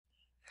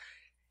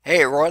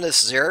Hey everyone,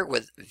 this is Eric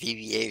with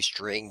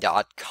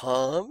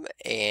VBAstring.com,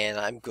 and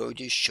I'm going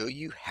to show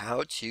you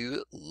how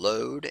to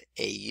load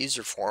a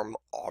user form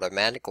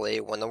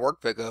automatically when the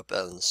workbook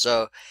opens.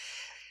 So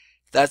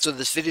that's what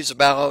this video is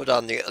about.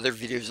 On the other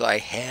videos I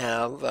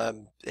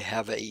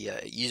have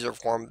a user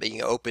form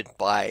being opened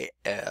by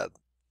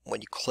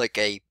when you click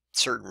a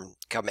certain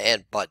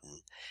command button.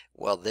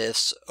 Well,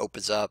 this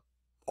opens up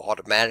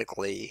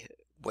automatically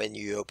when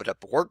you open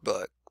up a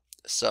workbook.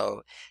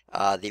 So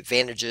the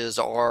advantages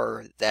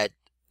are that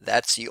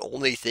that's the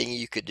only thing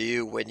you could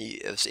do when you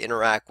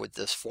interact with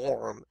this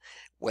form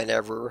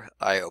whenever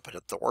I open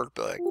up the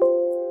workbook.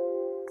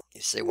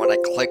 You see, when I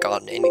click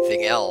on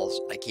anything else,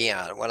 I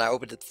can't. When I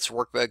open up this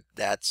workbook,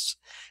 that's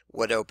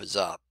what opens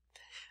up.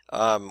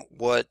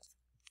 What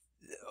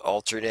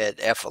alternate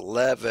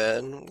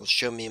F11 will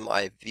show me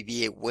my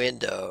VBA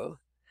window.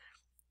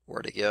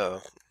 Where to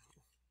go?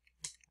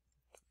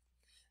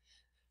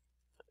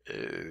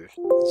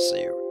 Let's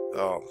see.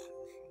 Oh,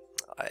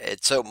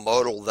 it's so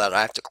modal that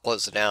I have to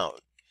close it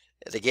out.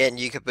 And again,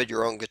 you can put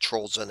your own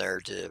controls in there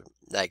to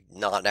like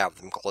not have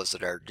them close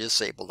it or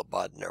disable the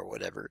button or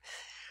whatever.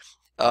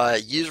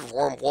 User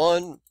form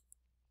 1.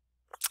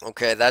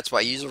 Okay, that's my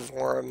user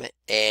form,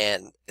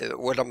 and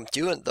what I'm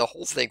doing, the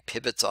whole thing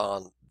pivots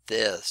on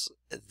this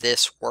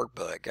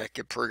workbook. I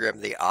can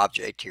program the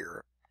object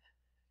here,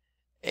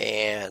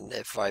 and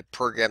if I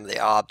program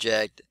the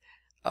object,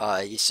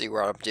 you see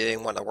what I'm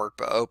doing when the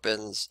workbook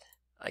opens.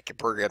 I can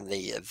program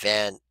the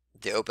event,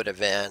 the open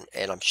event,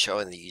 and I'm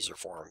showing the user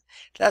form.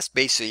 That's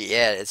basically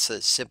it. It's a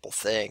simple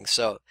thing.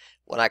 So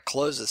when I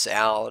close this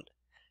out,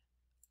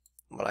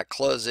 when I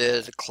close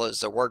it, close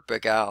the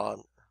workbook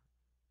out,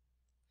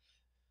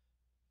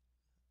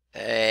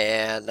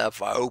 and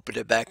if I open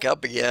it back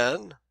up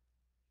again,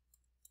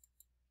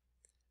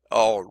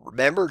 oh,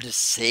 remember to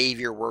save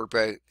your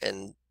workbook,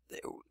 and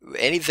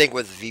anything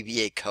with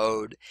VBA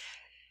code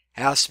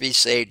has to be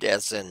saved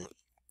as an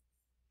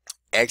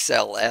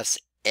Excel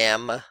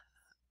SM,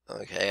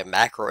 okay, a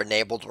macro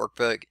enabled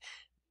workbook,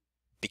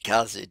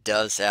 because it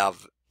does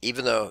have,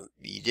 even though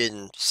you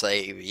didn't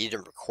save, you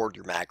didn't record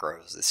your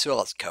macros, it still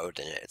has code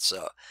in it.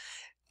 So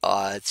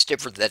it's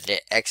different than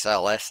the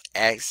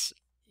XLSX.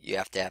 You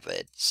have to have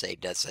it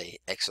saved as a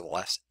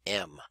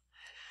XLSM.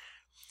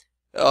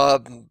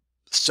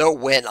 So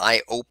when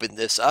I open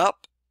this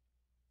up,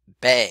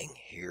 bang,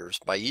 here's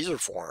my user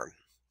form.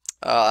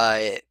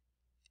 And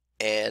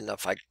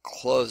if I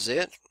close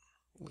it,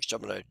 which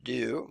I'm going to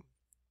do,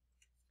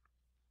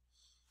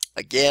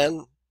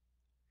 again,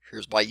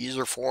 here's my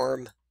user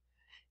form.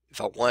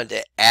 If I wanted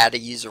to add a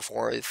user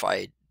form, if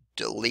I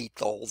delete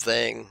the whole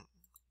thing,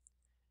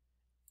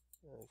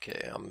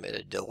 okay, I'm going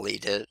to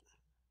delete it.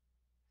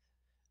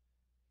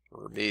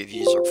 Remove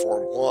user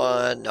form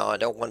 1. No, I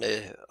don't want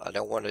to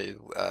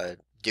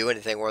do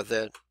anything with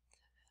it.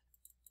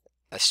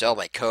 I still have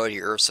my code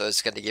here, so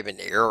it's going to give me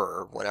an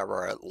error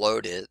whenever I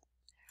load it.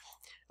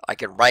 I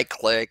can right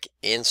click,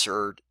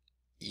 insert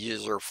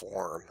user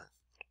form.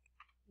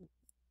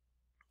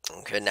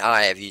 Okay, now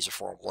I have user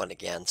form 1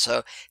 again.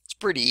 So it's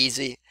pretty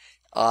easy.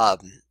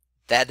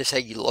 That is how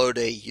you load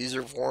a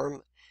user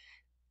form.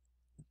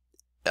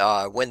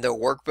 When the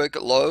workbook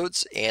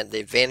loads, and the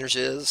advantage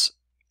is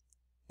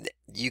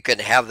you can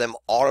have them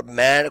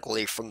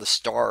automatically from the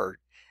start.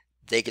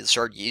 They can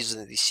start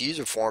using this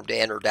user form to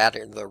enter data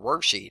into their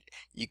worksheet.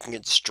 You can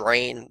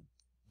constrain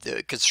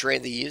the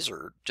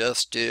user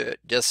just to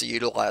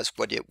utilize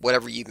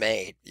whatever you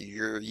made,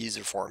 your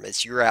user form.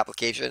 It's your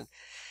application.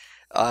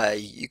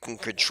 You can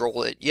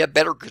control it. You have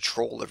better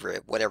control over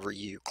it whenever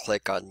you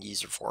click on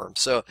user form.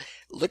 So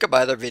look at my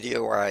other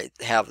video where I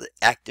have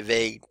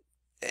activate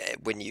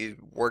when you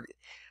work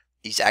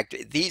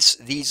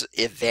these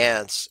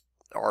events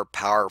are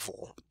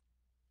powerful.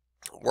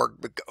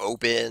 Workbook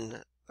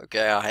open.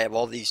 Okay, I have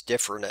all these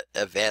different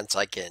events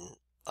I can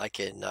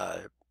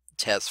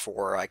test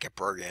for. I can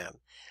program.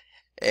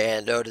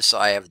 And notice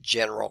I have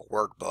general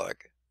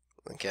workbook.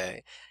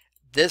 Okay,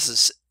 this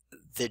is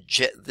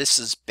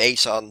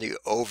based on the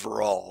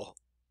overall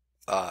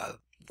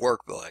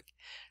workbook.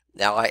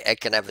 Now I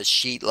can have a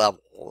sheet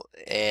level,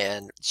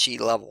 and sheet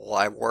level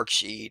I have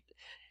worksheet,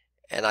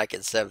 and I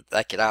can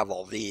have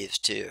all these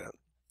too.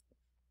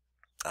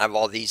 I have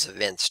all these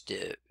events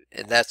too,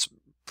 and that's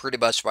pretty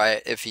much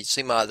why, if you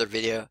see my other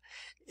video,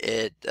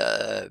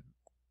 I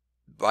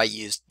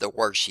used the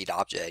worksheet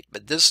object.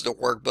 But this is the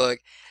workbook.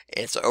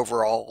 It's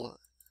overall.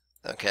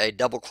 Okay,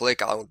 double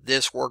click on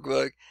this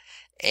workbook,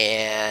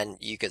 and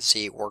you can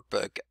see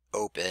workbook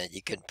open.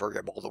 You can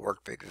program all the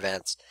workbook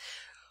events.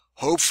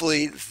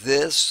 Hopefully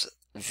this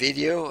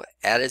video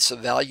added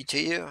some value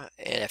to you,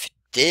 and if it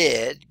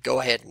did,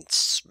 go ahead and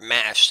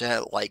smash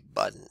that like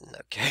button,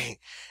 okay,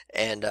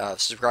 and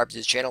subscribe to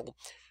the channel.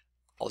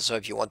 Also,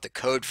 if you want the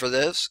code for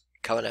this,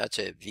 coming out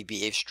to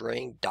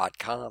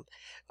VBAstring.com.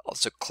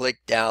 Also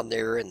click down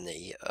there in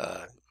the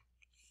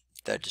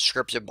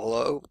description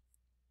below.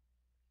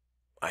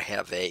 I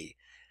have a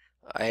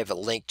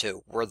link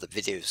to where the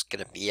video is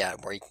going to be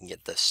at, where you can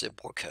get the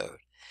simple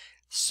code.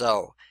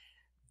 So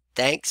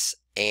thanks,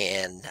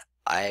 and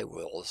I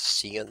will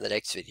see you in the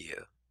next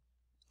video.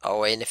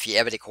 Oh, and if you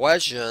have any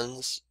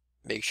questions,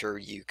 make sure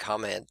you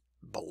comment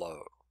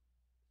below.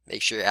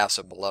 Make sure you ask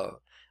them below,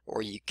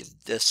 or you can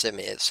just send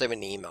me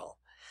an email.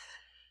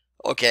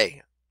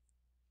 Okay,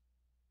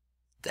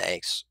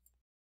 thanks.